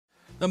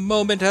The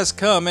moment has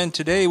come, and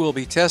today we'll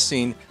be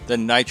testing the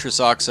nitrous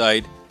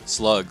oxide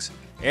slugs,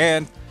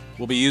 and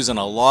we'll be using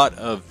a lot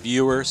of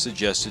viewer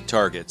suggested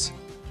targets.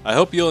 I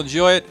hope you'll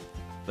enjoy it.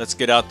 Let's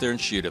get out there and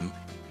shoot them.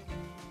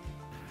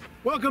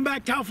 Welcome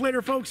back,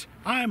 Tauflader folks.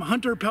 I'm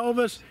Hunter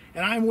Pelvis,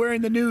 and I'm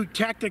wearing the new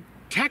Tactiglasses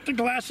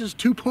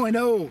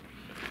 2.0.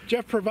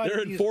 Jeff provided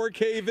They're in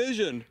 4K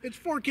vision. It's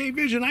 4K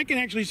vision. I can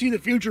actually see the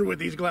future with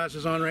these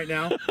glasses on right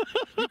now.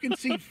 You can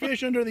see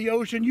fish under the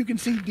ocean. You can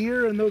see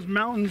deer in those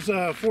mountains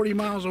 40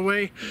 miles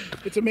away.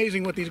 It's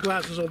amazing what these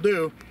glasses will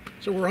do.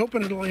 So we're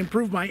hoping it'll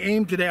improve my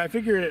aim today. I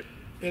figure it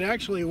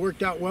actually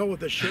worked out well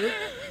with the shirt.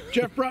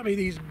 Jeff brought me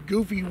these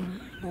goofy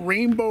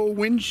rainbow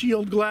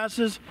windshield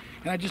glasses,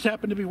 and I just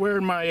happen to be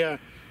wearing my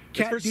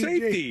Cat It's for DJ.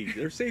 safety.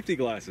 They're safety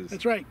glasses.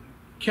 That's right.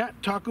 Cat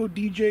Taco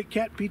DJ,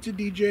 Cat Pizza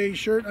DJ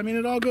shirt. I mean,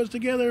 it all goes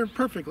together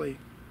perfectly.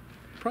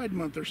 Pride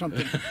Month or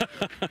something.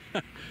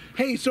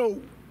 Hey,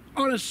 so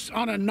on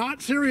a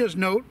not serious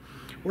note,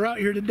 we're out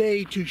here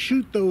today to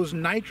shoot those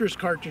nitrous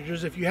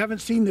cartridges. If you haven't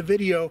seen the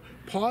video,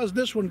 pause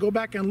this one, go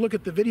back and look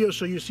at the video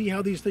so you see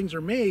how these things are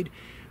made.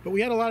 But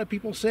we had a lot of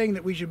people saying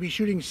that we should be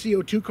shooting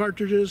CO2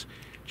 cartridges.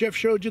 Jeff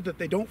showed you that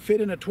they don't fit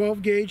in a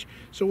 12 gauge.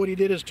 So what he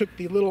did is took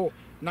the little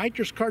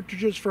nitrous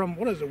cartridges from,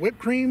 what is it, whipped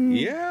cream?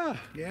 Yeah.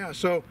 Yeah,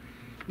 so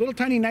little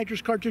tiny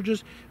nitrous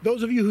cartridges.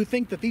 Those of you who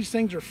think that these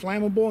things are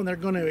flammable and they're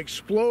going to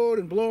explode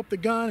and blow up the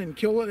gun and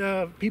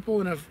kill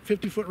people in a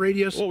 50-foot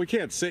radius. Well, we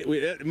can't say,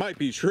 it might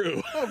be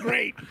true. Oh,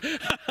 great.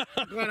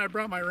 I'm glad I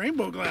brought my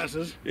rainbow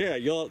glasses. Yeah,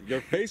 your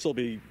face will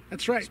be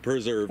That's right.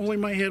 preserved. Only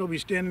my head will be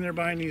standing there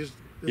behind this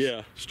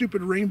Yeah.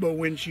 stupid rainbow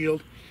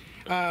windshield.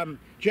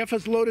 Jeff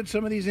has loaded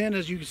some of these in,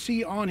 as you can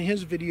see on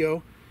his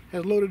video,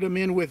 has loaded them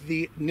in with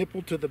the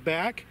nipple to the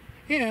back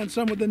and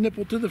some with the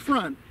nipple to the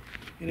front.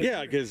 And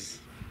Yeah, because...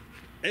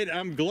 And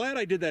I'm glad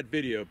I did that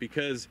video,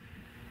 because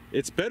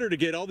it's better to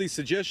get all these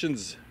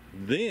suggestions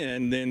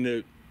then than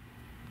to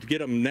get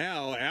them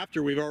now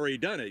after we've already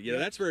done it. You know,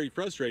 that's very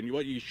frustrating.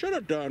 What you should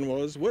have done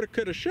was woulda,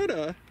 coulda,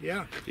 shoulda.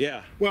 Yeah.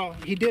 Yeah. Well,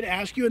 he did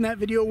ask you in that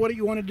video what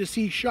you wanted to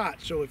see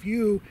shot. So if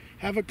you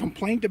have a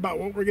complaint about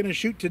what we're going to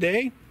shoot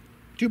today,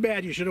 too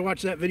bad. You should have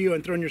watched that video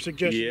and thrown your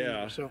suggestions in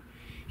there. So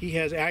he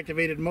has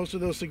activated most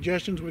of those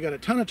suggestions. We got a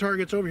ton of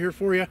targets over here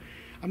for you.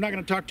 I'm not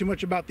going to talk too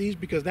much about these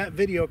because that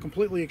video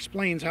completely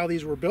explains how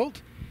these were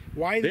built,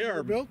 why they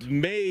were built. They are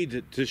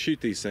made to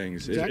shoot these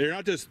things. Exactly. They're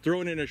not just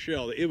thrown in a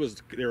shell.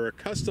 They're a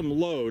custom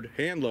load,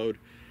 hand load,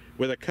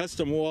 with a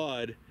custom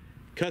wad,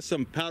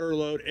 custom powder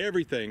load,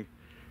 everything,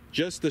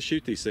 just to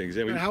shoot these things.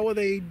 And how will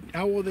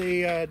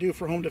they do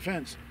for home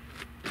defense?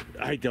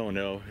 I don't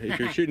know. If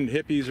you're shooting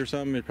hippies or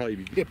something, it'd probably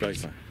be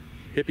fine.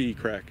 Hippie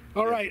crack.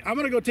 All right, I'm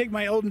going to go take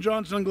my Elton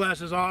John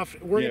sunglasses off.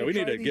 We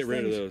need to get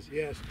rid of those.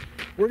 Yes.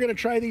 We're going to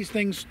try these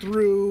things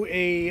through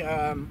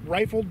a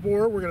rifled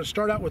bore. We're going to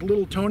start out with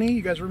Little Tony.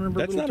 You guys remember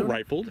Little Tony? That's not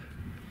rifled.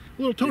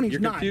 Little Tony's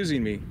not. You're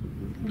confusing me.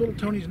 Little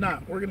Tony's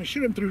not. We're going to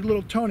shoot him through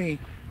Little Tony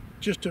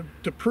just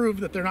to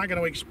prove that they're not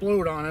going to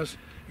explode on us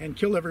and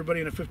kill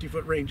everybody in a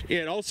 50-foot range.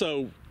 Yeah, and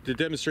also to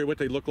demonstrate what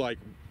they look like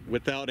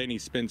without any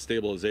spin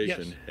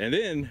stabilization. Yes. And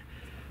then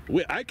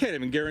I can't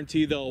even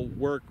guarantee they'll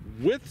work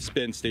with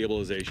spin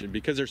stabilization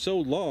because they're so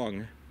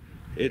long.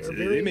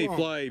 They may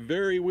fly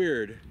very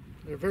weird.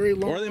 They're very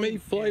long. Or they may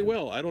fly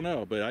well. I don't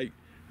know, but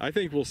I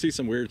think we'll see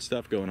some weird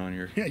stuff going on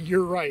here. Yeah,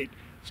 you're right.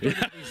 These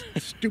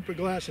stupid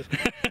glasses.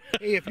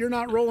 Hey, if you're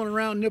not rolling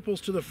around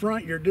nipples to the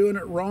front, you're doing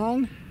it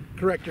wrong.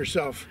 Correct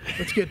yourself.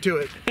 Let's get to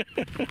it.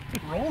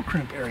 Roll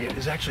crimp area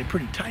is actually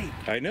pretty tight.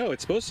 I know,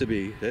 it's supposed to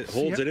be. It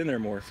holds it in there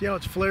more. See how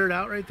it's flared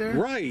out right there?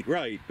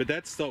 Right. But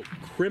that's to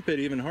crimp it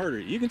even harder.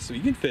 You can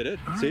fit it.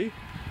 All see? Right.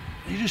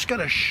 You just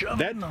gotta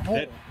shove it in the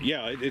hole.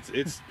 Yeah,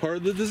 it's part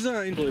of the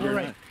design, believe it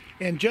or not.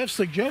 And Jeff's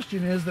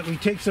suggestion is that we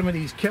take some of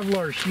these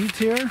Kevlar sheets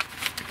here.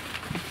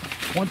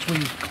 Once we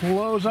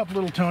close up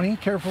Little Tony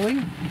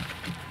carefully,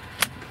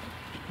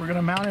 we're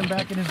gonna mount him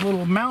back in his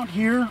little mount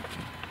here.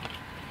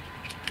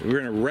 We're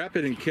gonna wrap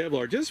it in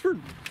Kevlar just for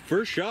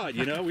first shot.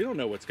 You know, we don't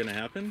know what's gonna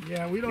happen.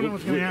 Yeah, we don't know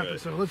what's gonna happen.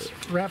 So let's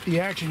wrap the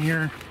action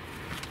here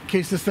in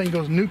case this thing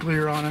goes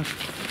nuclear on us.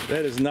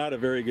 That is not a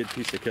very good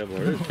piece of Kevlar.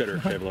 There's better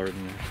Kevlar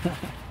than that.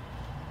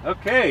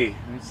 Okay,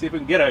 let's see if we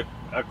can get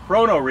a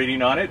chrono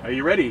reading on it. Are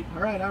you ready?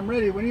 All right, I'm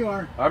ready when you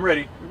are. I'm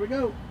ready. Here we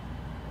go.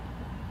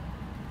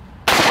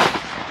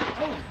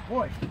 Oh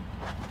boy.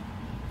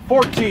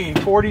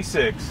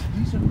 1446.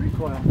 Decent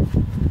recoil.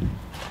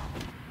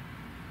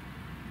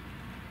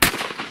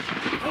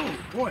 Oh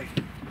boy.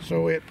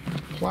 So it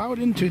plowed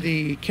into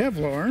the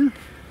Kevlar,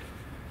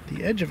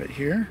 the edge of it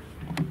here.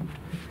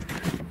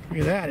 Look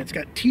at that, it's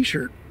got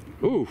t-shirt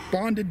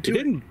bonded to it.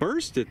 It didn't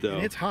burst it though.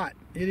 And it's hot.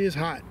 It is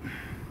hot.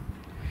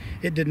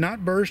 It did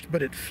not burst,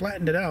 but it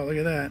flattened it out. Look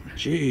at that.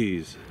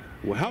 Jeez.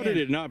 Well, how did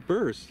it not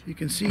burst? You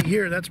can see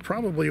here, that's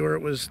probably where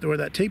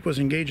that tape was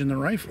engaged in the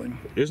rifling.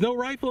 There's no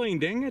rifling,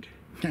 dang it.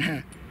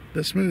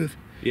 The smooth.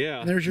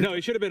 Yeah. No,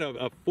 it should have been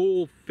a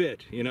full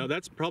fit. You know,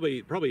 that's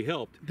probably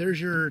helped.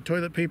 There's your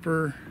toilet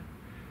paper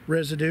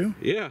residue.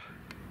 Yeah.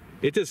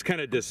 It just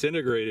kind of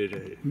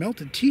disintegrated.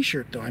 Melted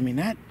t-shirt though. I mean,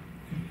 that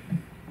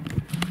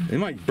It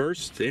might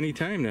burst any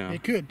time now.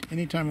 It could,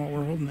 anytime while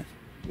we're holding it.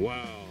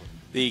 Wow.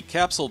 The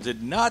capsule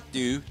did not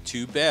do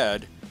too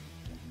bad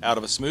out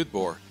of a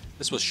smoothbore.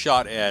 This was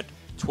shot at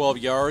 12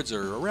 yards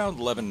or around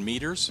 11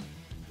 meters.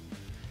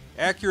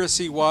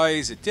 Accuracy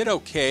wise, it did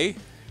okay.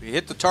 It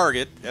hit the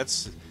target,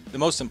 that's the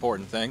most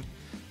important thing,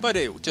 but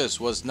it just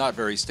was not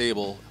very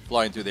stable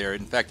flying through there.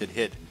 In fact, it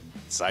hit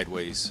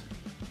sideways.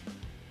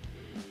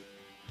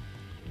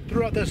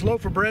 Threw out this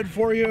loaf of bread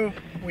for you.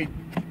 We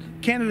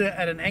canted it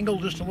at an angle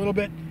just a little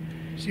bit,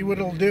 see what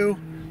it'll do.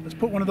 Let's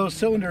put one of those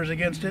cylinders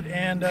against it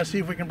and see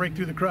if we can break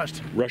through the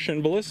crust.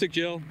 Russian ballistic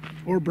gel.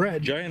 Or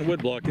bread. Giant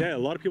wood block. Yeah, a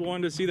lot of people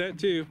wanted to see that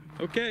too.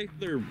 Okay,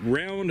 they're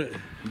round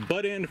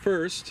butt end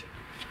first.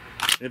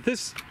 If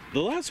this, the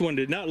last one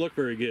did not look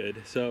very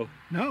good, so.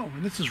 No,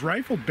 and this is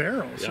rifled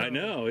barrel. So I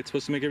know, it's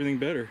supposed to make everything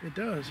better. it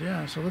does,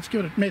 yeah. So let's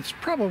give it, it's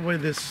probably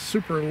this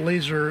super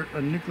laser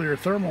nuclear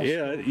thermal.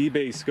 Yeah, scope.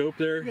 eBay scope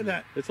there. Look at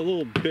that. It's a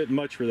little bit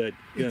much for that.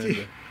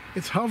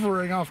 It's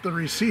hovering off the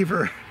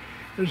receiver.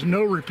 There's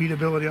no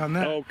repeatability on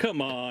that. Oh,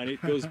 come on.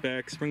 It goes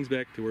back, springs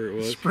back to where it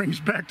was. Springs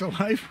back to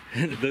life.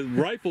 The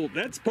rifle,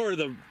 that's part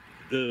of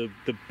the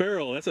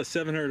barrel. That's a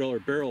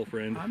 $700 barrel,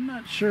 friend. I'm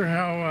not sure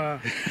how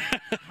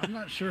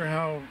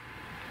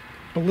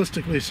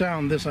ballistically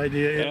sound this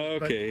idea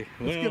is. Okay.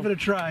 Let's give it a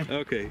try.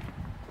 Okay.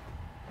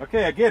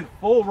 Okay, again,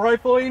 full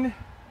rifling,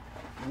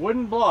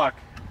 wooden block.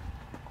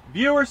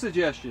 Viewer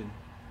suggestion.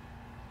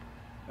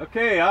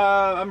 Okay,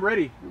 I'm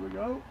ready. Here we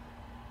go.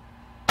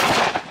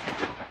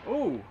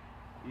 Oh,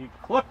 you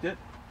clipped it.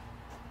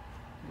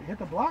 You hit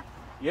the block?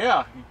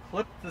 Yeah, you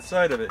clipped the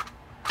side of it.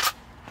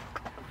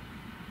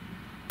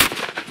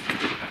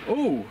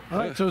 Oh. All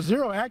right, so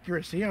zero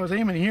accuracy. I was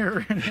aiming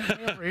here and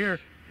over here.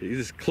 You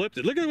just clipped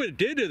it. Look at what it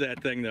did to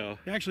that thing, though.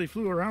 It actually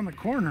flew around the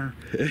corner.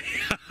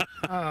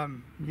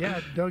 Yeah,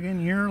 it dug in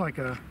here like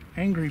a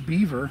angry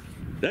beaver.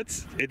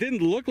 It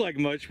didn't look like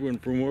much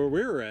from where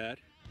we were at.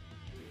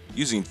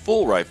 Using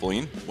full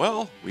rifling,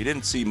 well, we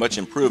didn't see much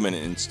improvement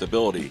in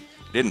stability.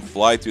 It didn't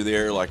fly through the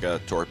air like a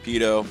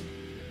torpedo.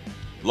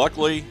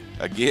 Luckily,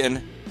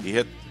 again, he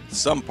hit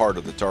some part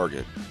of the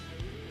target.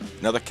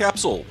 Now the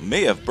capsule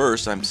may have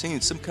burst. I'm seeing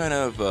some kind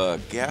of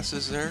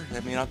gases there.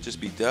 That may not just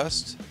be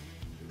dust.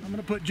 I'm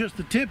gonna put just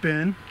the tip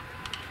in.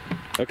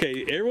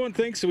 Okay, everyone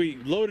thinks we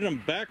loaded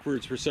them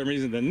backwards for some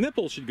reason. The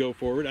nipple should go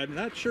forward. I'm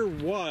not sure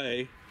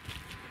why,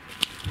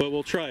 but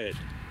we'll try it.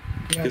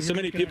 Because so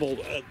many people,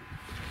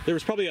 there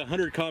was probably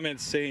 100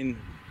 comments saying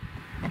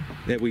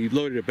that we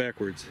loaded it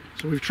backwards.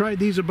 So we've tried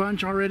these a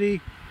bunch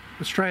already.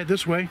 Let's try it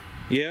this way.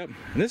 Yeah,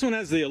 and this one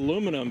has the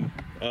aluminum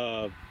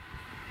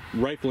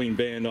rifling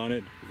band on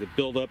it to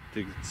build up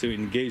to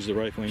engage the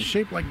rifling.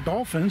 Shaped like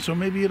dolphins, so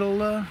maybe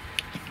it'll...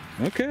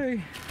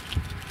 Okay.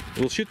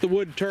 We'll shoot the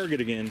wood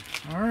target again.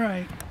 All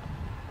right.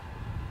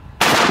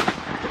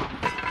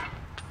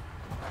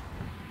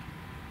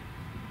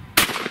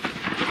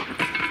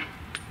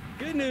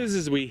 Good news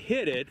is we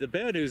hit it. The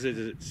bad news is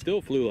it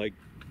still flew like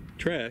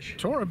trash.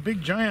 Tore a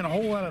big giant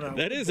hole out of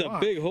That is a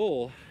big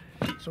hole.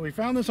 So we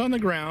found this on the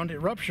ground. It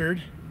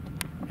ruptured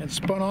and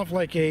spun off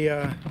like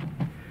a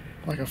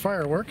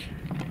firework.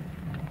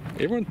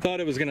 Everyone thought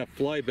it was gonna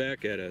fly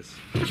back at us.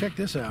 Check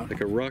this out.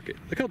 Like a rocket.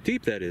 Look how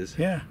deep that is.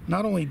 Yeah,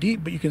 not only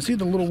deep, but you can see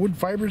the little wood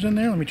fibers in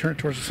there. Let me turn it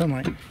towards the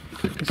sunlight.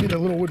 You can see the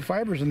little wood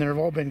fibers in there have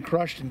all been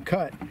crushed and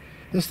cut.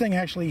 This thing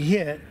actually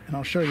hit, and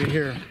I'll show you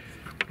here.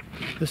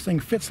 This thing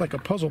fits like a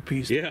puzzle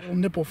piece. Yeah. The little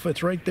nipple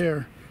fits right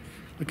there.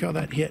 Look how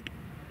that hit.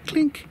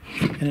 Clink.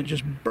 And it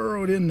just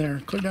burrowed in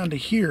there, clear down to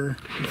here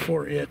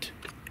before it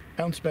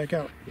bounced back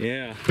out.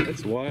 Yeah,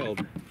 that's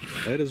wild.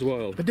 That is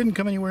wild. It didn't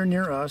come anywhere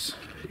near us.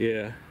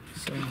 Yeah.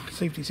 So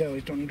safety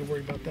sallies don't need to worry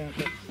about that.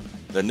 But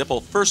The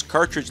nipple first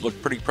cartridge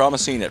looked pretty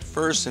promising at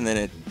first, and then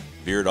it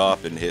veered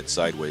off and hit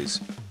sideways.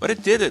 But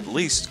it did at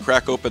least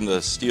crack open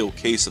the steel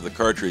case of the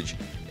cartridge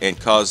and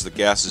cause the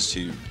gases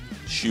to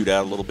shoot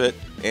out a little bit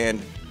and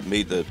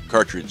made the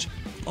cartridge,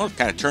 well, it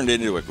kind of turned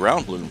it into a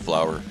ground balloon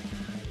flower.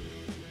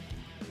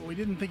 we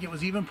didn't think it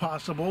was even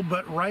possible,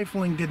 but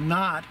rifling did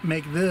not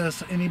make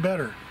this any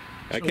better.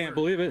 I can't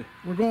believe it.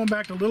 We're going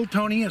back to Little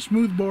Tony, a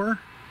smoothbore,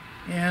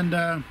 and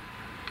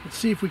let's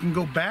see if we can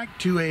go back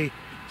to a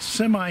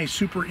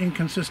semi-super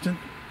inconsistent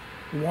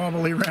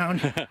wobbly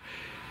round.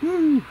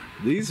 Woo.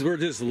 These were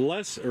just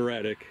less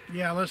erratic.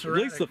 Yeah, less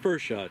erratic. At least the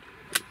first shot.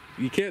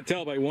 You can't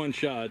tell by one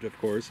shot, of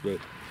course, but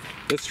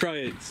let's try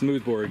it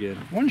smoothbore again.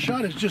 One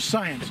shot is just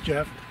science,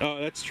 Jeff. Oh,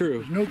 that's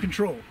true. There's no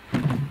control.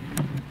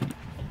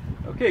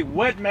 Okay,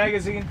 wet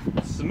magazine,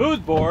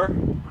 smoothbore.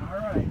 All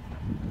right.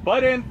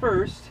 Butt end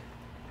first.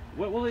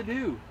 What will it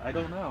do? I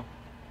don't know.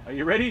 Are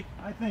you ready?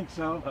 I think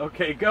so.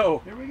 Okay,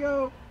 go. Here we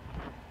go.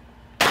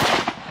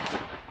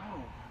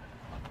 Oh,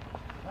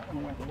 that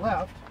one went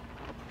left.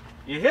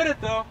 You hit it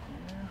though.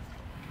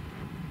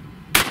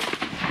 Yeah.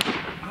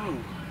 Oh.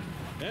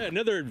 Yeah,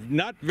 another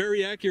not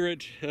very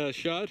accurate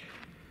shot.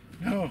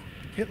 No,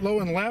 hit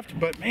low and left,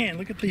 but man,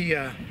 look at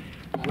the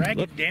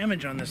ragged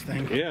damage on this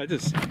thing. Yeah, I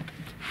just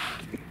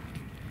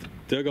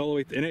dug all the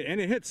way, and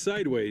it hit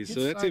sideways,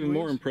 so that's even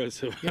more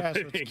impressive. Yeah,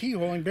 so it's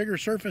keyholing. Bigger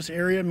surface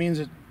area means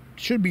it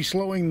should be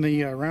slowing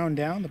the round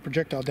down, the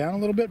projectile down a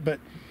little bit, but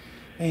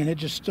man, it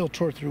just still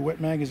tore through wet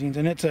magazines.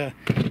 And it's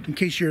in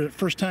case you're a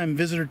first-time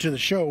visitor to the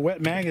show,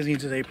 wet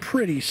magazines is a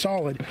pretty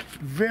solid,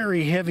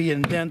 very heavy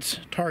and dense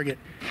target.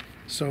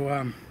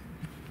 So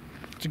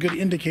it's a good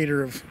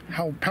indicator of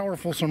how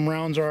powerful some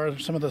rounds are.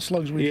 Some of the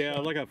slugs we yeah,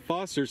 like a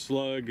Foster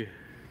slug,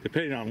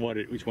 depending on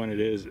which one it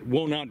is,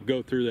 will not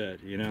go through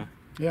that. You know.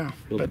 Yeah.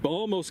 It'll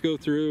almost go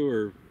through,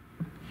 or.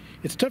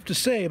 It's tough to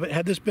say, but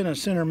had this been a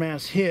center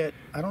mass hit,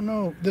 I don't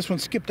know. This one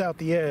skipped out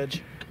the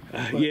edge.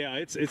 Yeah,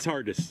 it's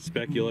hard to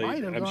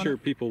speculate. I'm sure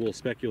people will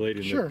speculate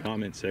in the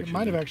comment section. It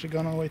might have actually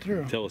gone all the way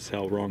through. Tell us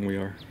how wrong we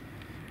are.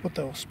 What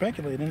they'll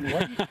speculate in?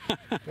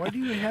 Why do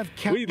you have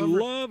cat We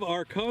lovers? love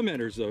our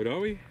commenters, though,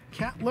 don't we?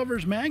 Cat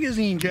Lovers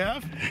Magazine,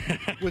 Jeff,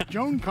 with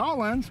Joan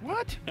Collins.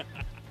 What?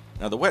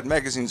 Now, the wet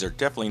magazines are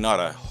definitely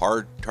not a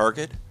hard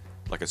target,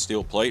 like a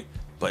steel plate,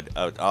 but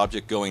an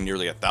object going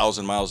nearly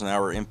 1,000 miles an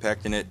hour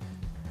impacting it,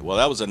 well,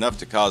 that was enough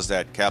to cause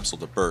that capsule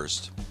to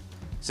burst.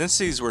 Since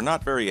these were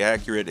not very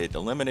accurate, it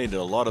eliminated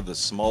a lot of the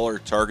smaller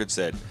targets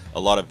that a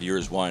lot of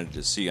viewers wanted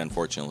to see,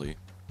 unfortunately.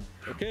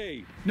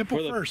 Okay.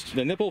 Nipple first.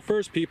 The nipple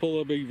first people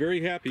will be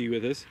very happy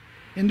with this.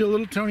 Into a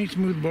little Tony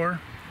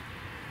smoothbore.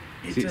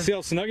 See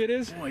how snug it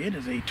is? Boy, it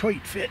is a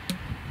tight fit.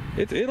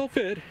 It'll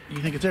fit. You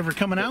think it's ever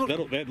coming out?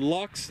 That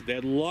locks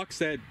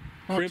that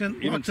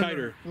crimp even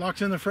tighter.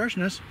 Locks in the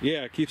freshness.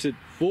 Yeah, it keeps it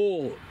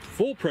full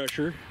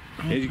pressure.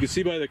 As you can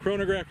see by the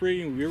chronograph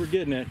reading we were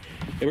getting at.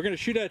 And we're going to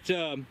shoot at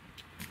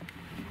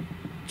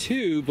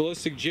 2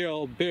 ballistic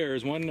gel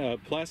bears, one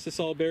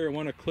plastisol bear and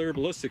one a clear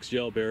ballistics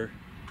gel bear.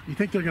 You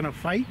think they're going to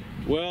fight?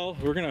 Well,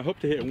 we're going to hope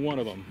to hit one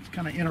of them. It's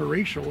kind of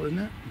interracial, isn't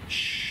it?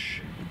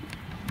 Shh.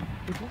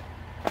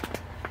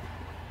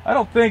 I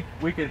don't think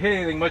we could hit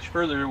anything much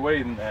further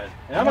away than that.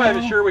 And I'm not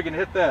even sure we can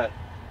hit that.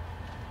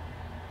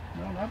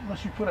 No, not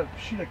unless you put a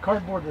sheet of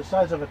cardboard the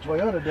size of a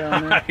Toyota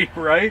down there.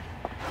 Right?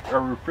 Or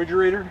a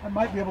refrigerator. I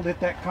might be able to hit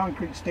that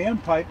concrete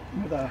standpipe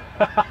with a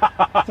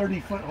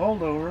 30-foot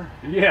holdover.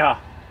 Yeah.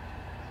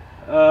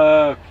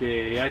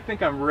 Okay, I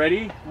think I'm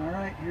ready. All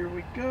right, here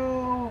we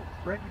go.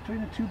 Right between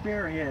the 2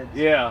 bear heads.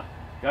 Yeah,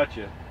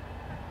 gotcha.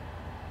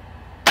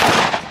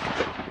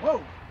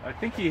 Whoa! I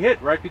think he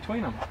hit right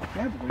between them.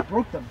 Yeah, but we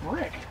broke the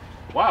brick.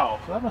 Wow.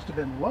 So that must have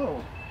been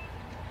low.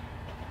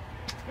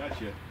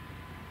 Gotcha.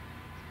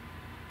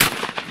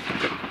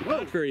 Well,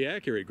 that's very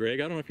accurate, Greg.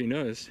 I don't know if you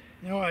noticed.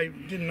 No, I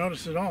didn't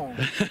notice at all.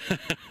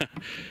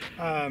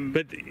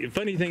 But the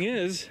funny thing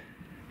is,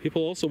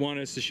 people also want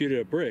us to shoot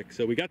at a brick,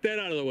 so we got that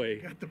out of the way.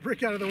 Got the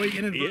brick out of the way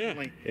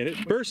inadvertently. Yeah, and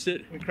it burst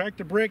it. We cracked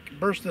the brick,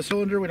 burst the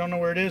cylinder. We don't know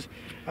where it is.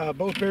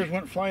 Both bears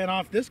went flying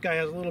off. This guy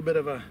has a little bit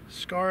of a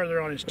scar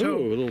there on his toe.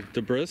 Oh, a little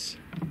debris.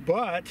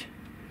 But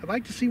I'd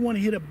like to see one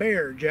hit a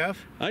bear,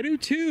 Jeff. I do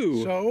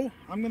too. So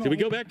I'm gonna. Do we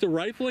go back to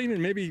rifling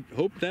and maybe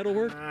hope that'll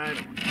work? I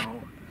don't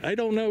know. I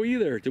don't know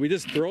either. Do we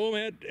just throw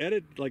them at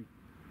it like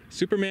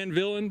Superman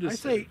villain?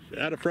 Just I say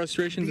out of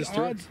frustration, the just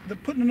throw. odds.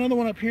 Putting another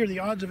one up here, the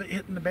odds of it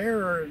hitting the bear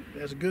are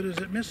as good as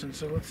it missing.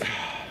 So let's.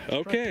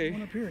 Okay.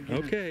 One up here again.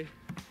 Okay.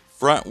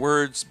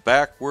 Frontwards,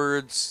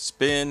 backwards,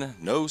 spin,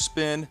 no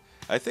spin.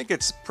 I think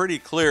it's pretty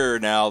clear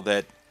now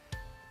that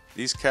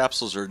these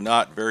capsules are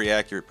not very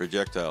accurate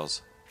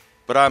projectiles.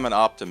 But I'm an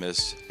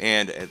optimist,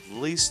 and at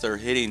least they're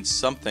hitting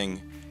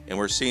something, and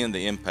we're seeing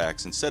the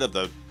impacts instead of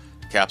the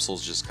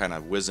capsules just kind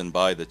of whizzing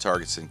by the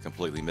targets and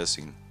completely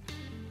missing.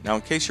 Now,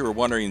 in case you were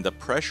wondering, the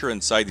pressure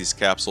inside these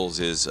capsules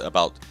is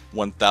about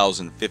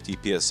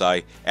 1050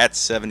 psi at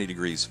 70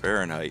 degrees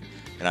Fahrenheit,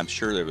 and I'm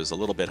sure it was a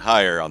little bit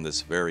higher on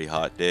this very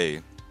hot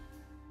day.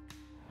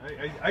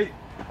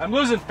 I'm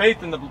losing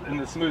faith in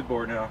the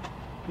smoothbore now.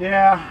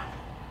 Yeah,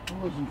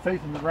 I'm losing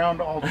faith in the round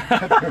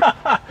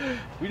altogether.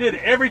 We did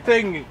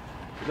everything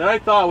that I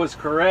thought was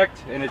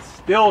correct, and it's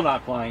still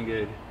not flying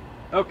good.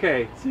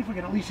 Okay. See if we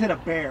can at least hit a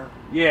bear.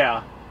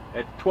 Yeah,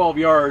 at 12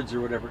 yards or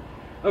whatever.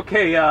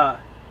 Okay,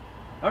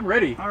 I'm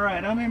ready. All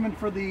right, I'm aiming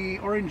for the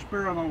orange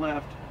bear on the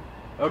left.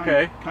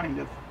 Okay. Kind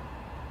of.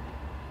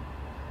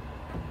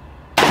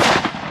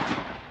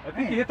 I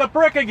think you hit the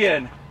brick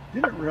again.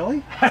 Did it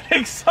really? I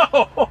think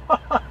so.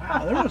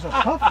 Wow, there was a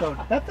puff though.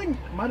 That thing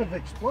might have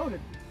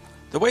exploded.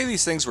 The way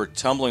these things were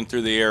tumbling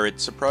through the air,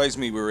 it surprised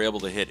me we were able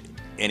to hit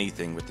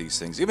anything with these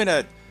things, even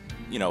at,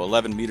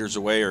 11 meters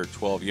away or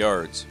 12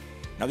 yards.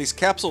 Now, these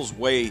capsules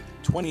weigh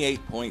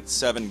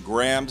 28.7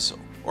 grams,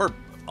 or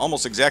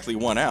almost exactly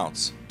 1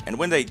 ounce. And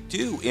when they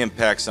do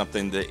impact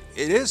something, it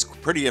is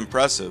pretty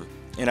impressive.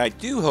 And I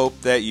do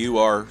hope that you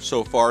are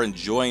so far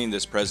enjoying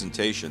this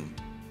presentation.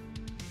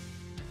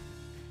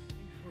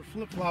 We're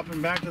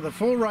flip-flopping back to the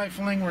full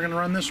rifling. We're going to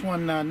run this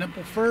one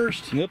nipple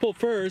first. Nipple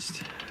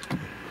first.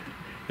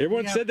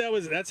 Everyone said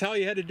that's how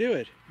you had to do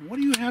it. What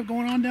do you have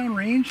going on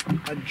downrange?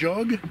 A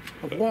jug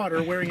of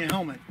water wearing a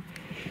helmet.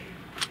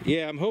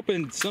 Yeah, I'm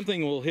hoping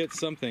something will hit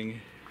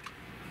something.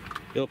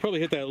 It'll probably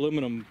hit that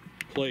aluminum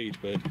plate,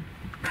 but...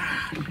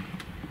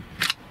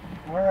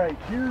 All right,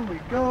 here we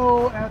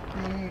go at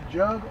the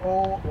jug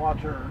of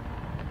water.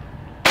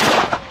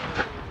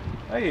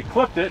 Hey, you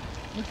clipped it.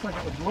 Looks like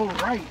it was low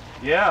right.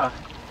 Yeah.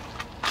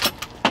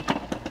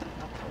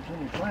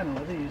 Certainly flying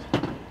with these.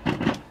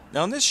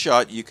 Now in this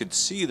shot, you could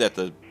see that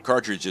the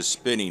cartridge is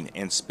spinning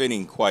and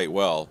spinning quite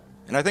well.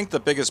 And I think the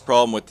biggest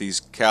problem with these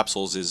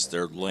capsules is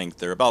their length.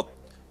 They're about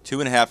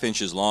 2.5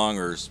 inches long,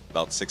 or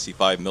about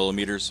 65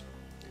 millimeters.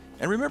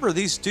 And remember,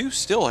 these do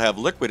still have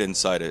liquid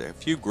inside it, a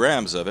few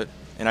grams of it,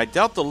 and I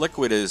doubt the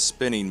liquid is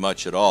spinning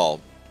much at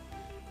all.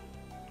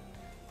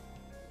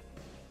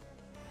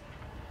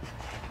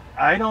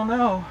 I don't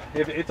know.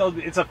 If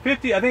it's a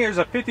 50, I think there's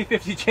a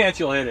 50-50 chance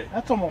you'll hit it.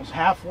 That's almost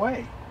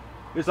halfway.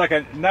 There's like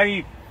a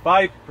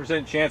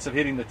 95% chance of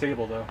hitting the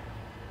table, though.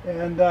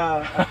 And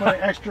I put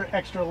an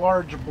extra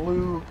large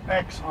blue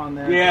X on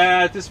there.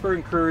 Yeah, just for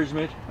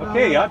encouragement.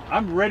 Okay,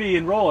 I'm ready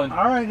and rolling.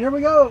 All right, here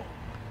we go.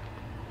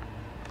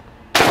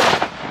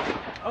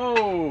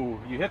 Oh,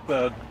 you hit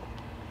the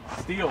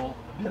steel.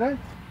 Did I?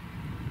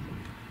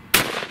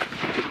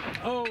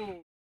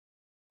 Oh.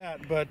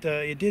 But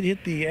it did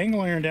hit the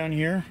angle iron down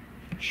here,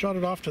 shot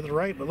it off to the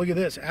right. But look at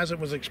this, as it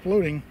was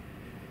exploding,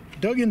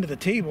 dug into the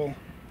table,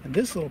 and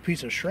this little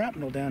piece of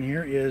shrapnel down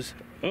here is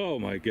Oh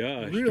my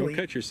gosh! really, don't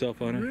cut yourself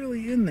on it.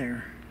 Really in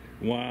there.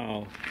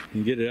 Wow! Can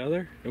you get it out of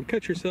there? Don't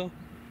cut yourself.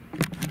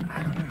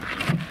 I don't know.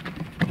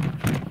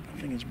 I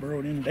think it's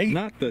burrowed in.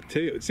 Not the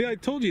table. See, I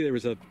told you there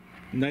was a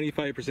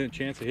 95%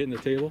 chance of hitting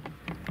the table.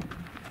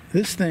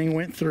 This thing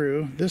went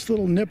through this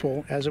little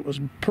nipple as it was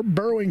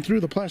burrowing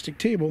through the plastic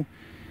table.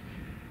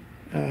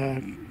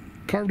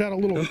 Carved out a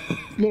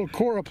little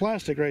core of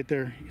plastic right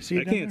there. You see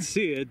it? I can't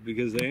see it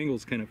because the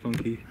angle's kind of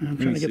funky. I'm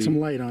trying to get some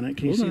light on it.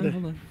 Can you see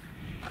hold on.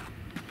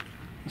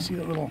 You see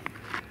that little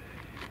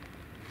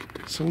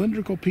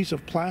cylindrical piece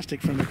of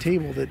plastic from the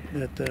table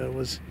that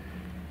was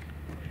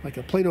like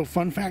a Play-Doh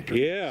Fun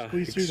Factory? Yeah,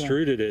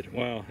 extruded it.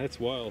 Wow, that's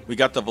wild. We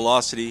got the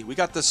velocity, we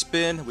got the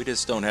spin, we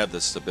just don't have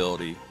the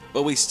stability.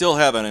 But we still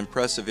have an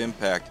impressive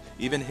impact.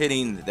 Even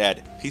hitting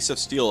that piece of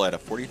steel at a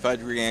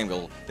 45-degree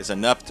angle is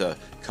enough to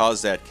cause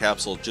that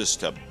capsule just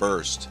to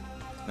burst.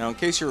 Now, in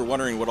case you were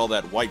wondering what all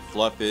that white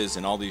fluff is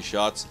in all these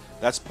shots,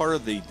 that's part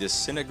of the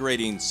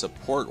disintegrating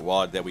support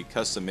wad that we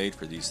custom made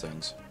for these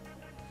things.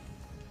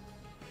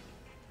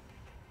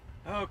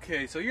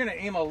 Okay, so you're going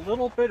to aim a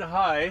little bit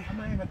high. I'm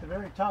going to aim at the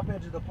very top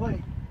edge of the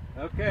plate.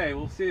 Okay,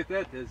 we'll see if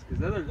that does,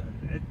 because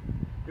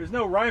there's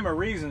no rhyme or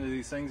reason to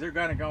these things. They're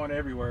kind of going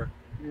everywhere.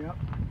 Yep.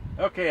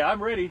 Okay,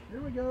 I'm ready.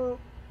 Here we go.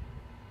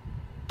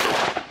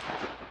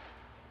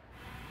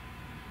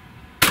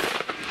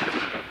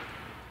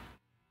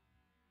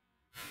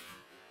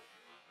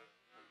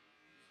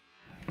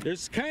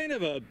 There's kind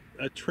of a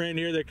trend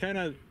here. They're kind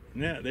of,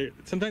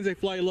 sometimes they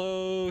fly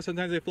low,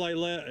 sometimes they fly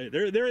low.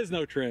 There is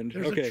no trend.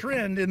 There's a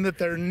trend in that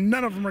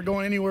none of them are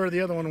going anywhere the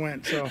other one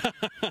went. So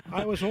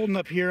I was holding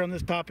up here on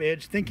this top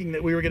edge thinking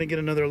that we were going to get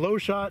another low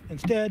shot.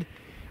 Instead,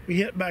 we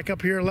hit back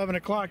up here 11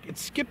 o'clock. It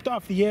skipped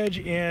off the edge,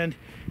 and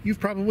you've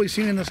probably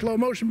seen in the slow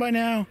motion by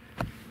now.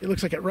 It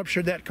looks like it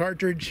ruptured that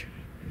cartridge.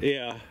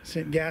 Yeah.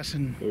 Sent gas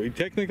and... We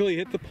technically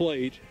hit the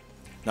plate.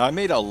 Now, I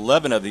made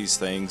 11 of these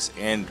things,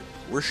 and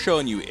we're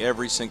showing you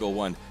every single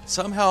one.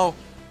 Somehow,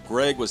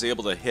 Gregg was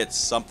able to hit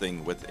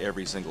something with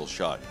every single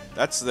shot.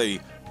 That's the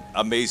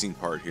amazing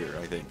part here,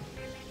 I think.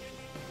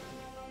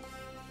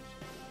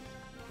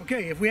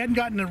 Okay, if we hadn't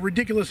gotten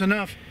ridiculous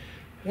enough,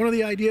 one of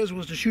the ideas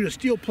was to shoot a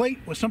steel plate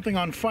with something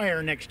on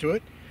fire next to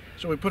it.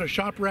 So we put a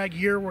shop rag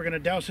here. We're going to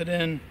douse it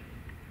in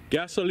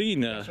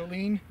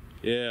gasoline.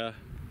 Yeah.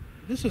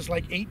 This is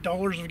like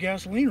 $8 of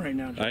gasoline right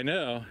now, Jim. I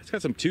know. It's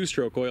got some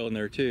two-stroke oil in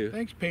there too.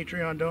 Thanks,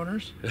 Patreon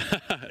donors.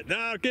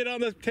 Now get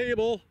on the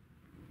table.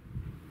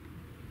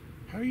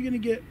 How are you going to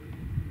get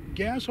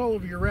gas all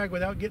over your rag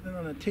without getting it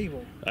on the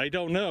table? I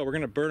don't know. We're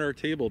going to burn our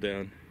table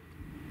down.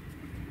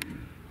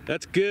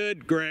 That's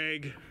good,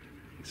 Gregg.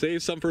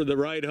 Save some for the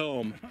ride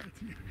home.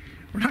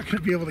 We're not going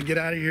to be able to get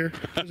out of here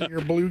because of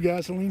your blue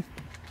gasoline.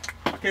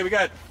 Okay, we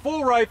got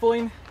full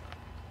rifling.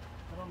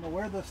 I don't know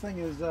where this thing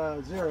is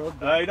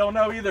zeroed. I don't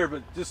know either,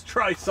 but just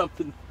try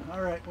something.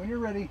 All right, when you're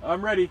ready.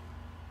 I'm ready.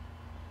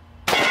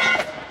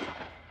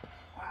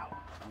 Wow.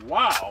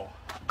 Wow.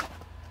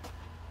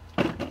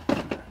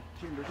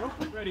 Chambers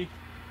open. Ready.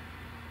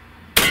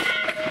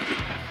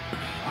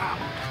 Wow.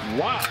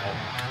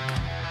 Wow.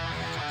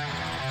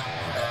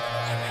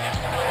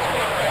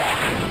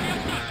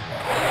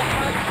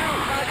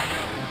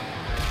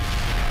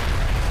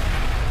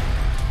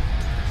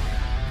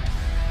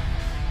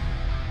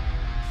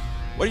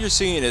 What you're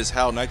seeing is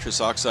how nitrous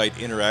oxide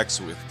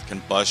interacts with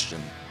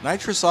combustion.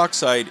 Nitrous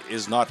oxide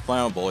is not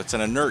flammable, it's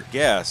an inert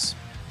gas.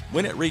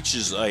 When it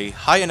reaches a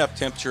high enough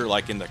temperature,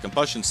 like in the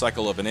combustion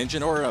cycle of an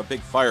engine or a big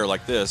fire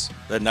like this,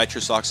 the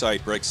nitrous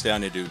oxide breaks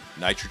down into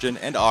nitrogen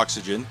and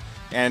oxygen,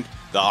 and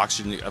the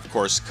oxygen, of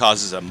course,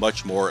 causes a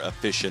much more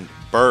efficient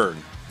burn.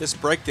 This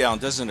breakdown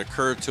doesn't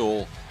occur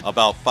till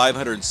about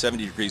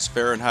 570 degrees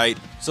Fahrenheit,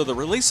 so the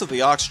release of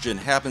the oxygen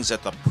happens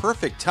at the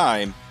perfect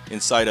time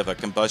inside of a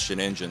combustion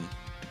engine.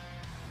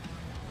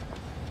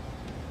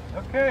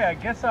 Okay, I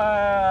guess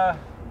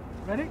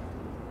Ready?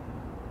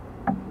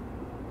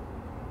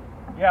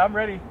 yeah, I'm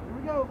ready. Here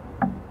we go.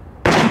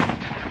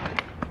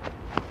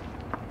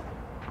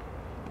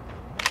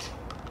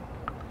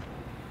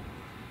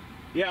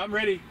 Yeah, I'm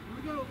ready. Here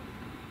we go.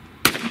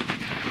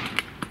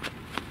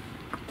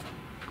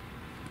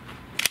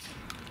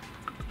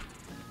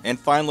 And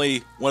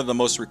finally, one of the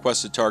most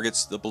requested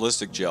targets, the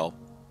ballistic gel.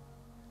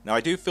 Now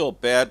I do feel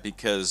bad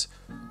because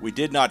we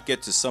did not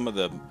get to some of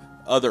the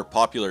other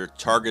popular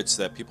targets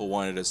that people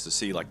wanted us to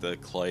see, like the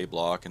clay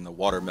block and the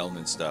watermelon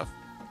and stuff.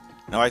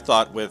 Now I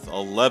thought with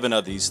 11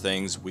 of these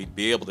things we'd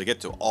be able to get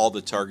to all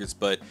the targets,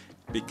 but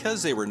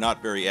because they were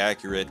not very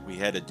accurate, we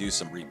had to do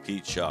some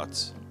repeat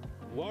shots.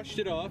 Washed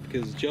it off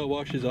because gel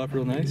washes off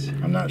real nice.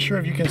 I'm not sure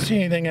if you can see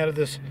anything out of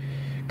this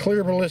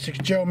clear ballistics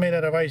gel made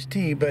out of iced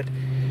tea, but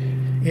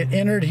it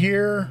entered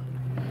here,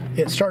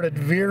 it started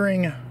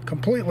veering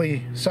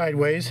completely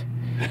sideways,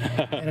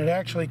 and it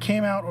actually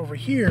came out over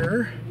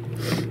here.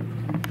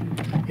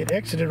 It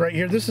exited right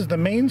here. This is the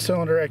main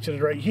cylinder,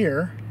 exited right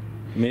here.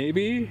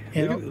 Maybe.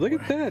 Look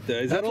at that.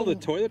 Is that all the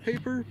toilet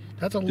paper?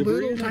 That's a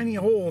little tiny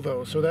hole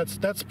though, so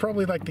that's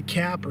probably like the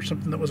cap or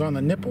something that was on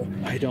the nipple.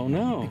 I don't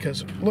know.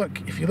 Because look,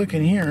 if you look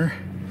in here,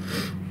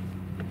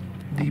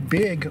 the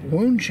big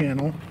wound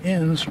channel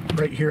ends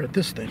right here at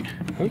this thing.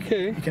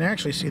 Okay. You can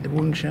actually see the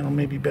wound channel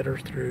maybe better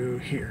through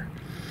here.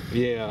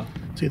 Yeah.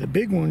 See, the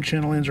big wound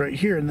channel ends right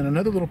here, and then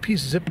another little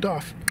piece zipped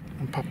off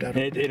and popped out.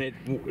 And it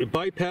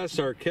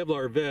bypassed our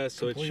Kevlar vest,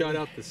 so it shot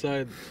out the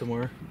side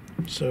somewhere.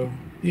 So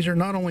these are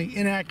not only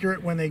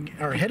inaccurate when they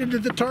are headed to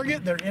the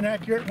target, they're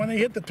inaccurate when they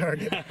hit the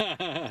target.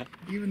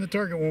 Even the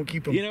target won't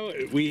keep them. You know,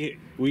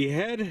 we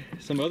had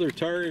some other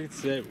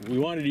targets that we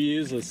wanted to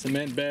use, a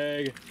cement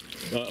bag,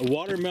 a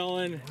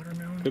watermelon,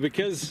 but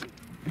because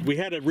we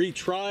had to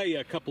retry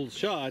a couple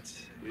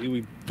shots,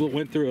 we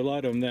went through a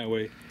lot of them that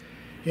way.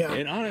 Yeah.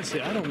 And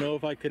honestly, I don't know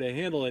if I could have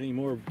handled any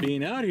more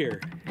being out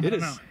here. I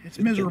don't know. It's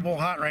miserable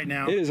hot right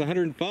now. It is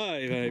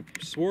 105. I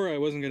swore I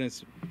wasn't going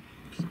to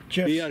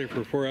be out here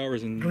for 4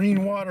 hours. And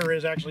green water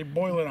is actually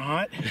boiling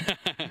hot.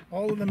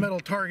 All of the metal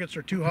targets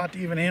are too hot to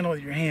even handle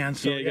with your hands.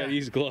 So yeah, you got to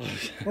use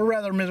gloves. We're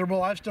rather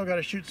miserable. I've still got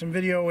to shoot some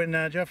video when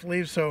Jeff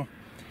leaves, so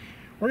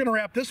we're going to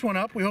wrap this one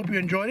up. We hope you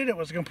enjoyed it. It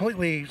was a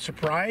complete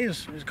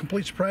surprise. It was a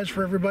complete surprise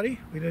for everybody.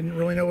 We didn't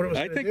really know what it was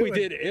going to do. I think we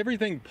did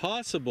everything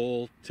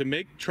possible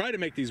to try to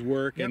make these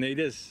work, and they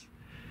just...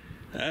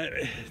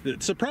 the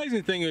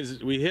surprising thing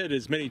is we hit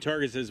as many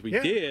targets as we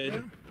did.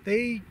 Yeah.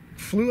 They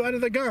flew out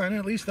of the gun.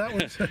 At least that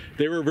was...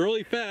 They were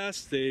really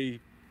fast. They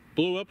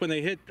blew up when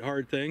they hit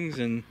hard things,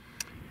 and...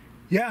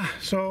 Yeah,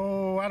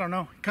 so I don't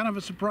know, kind of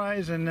a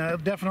surprise, and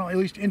definitely at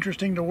least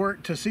interesting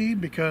to see,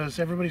 because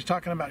everybody's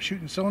talking about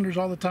shooting cylinders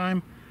all the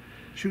time,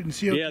 shooting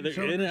CO2 cylinders.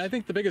 And I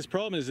think the biggest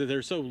problem is that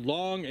they're so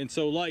long and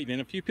so light,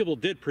 and a few people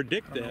did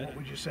predict that. What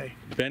would you say?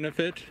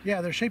 Benefit? Yeah,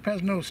 their shape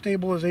has no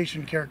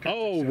stabilization characteristics.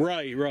 Oh,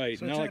 right.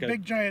 So not it's like a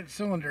big giant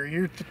cylinder.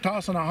 You're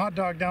tossing a hot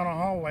dog down a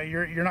hallway.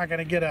 You're not going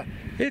to get a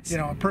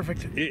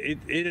perfect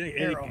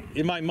arrow.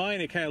 In my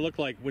mind, it kind of looked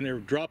like when they're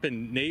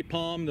dropping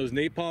napalm. Those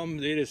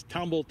napalm, they just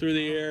tumble through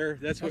the air.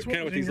 That's kind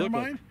of what these look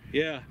like.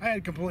 Yeah. I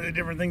had completely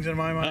different things in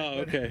my mind.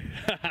 Oh, okay.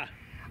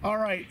 All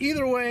right,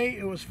 either way,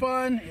 it was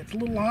fun. It's a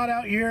little hot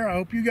out here. I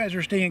hope you guys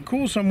are staying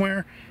cool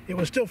somewhere. It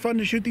was still fun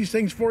to shoot these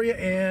things for you,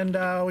 and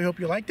we hope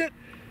you liked it.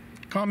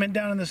 Comment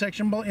down in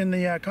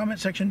the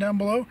comment section down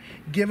below.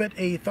 Give it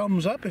a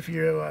thumbs up if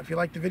you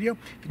liked the video.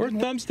 Or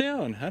thumbs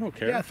down. I don't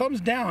care. Yeah, thumbs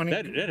down.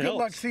 That helps. Good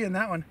luck seeing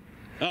that one.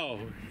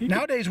 Oh.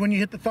 Nowadays, when you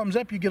hit the thumbs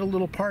up, you get a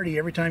little party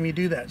every time you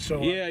do that.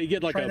 So yeah, you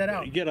get like try that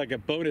out. You get like a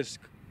bonus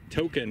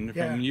token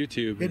from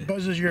YouTube. It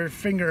buzzes your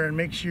finger and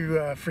makes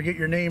you forget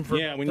your name for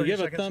when you give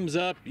a thumbs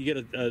up, you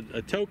get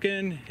a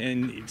token,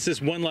 and it's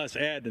just one less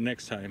ad the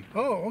next time.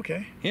 Oh,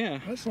 okay. Yeah.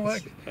 That's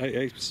like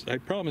I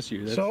promise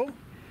you. So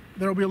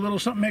there'll be a little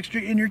something extra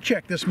in your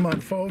check this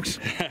month, folks.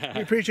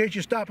 We appreciate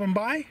you stopping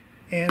by,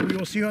 and we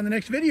will see you on the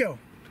next video.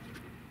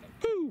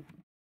 Woo!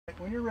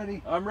 When you're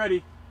ready. I'm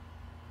ready.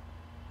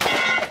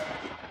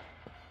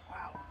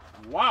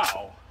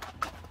 Wow.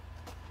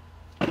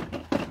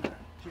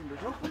 Chambers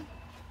open.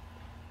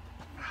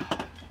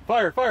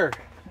 Fire.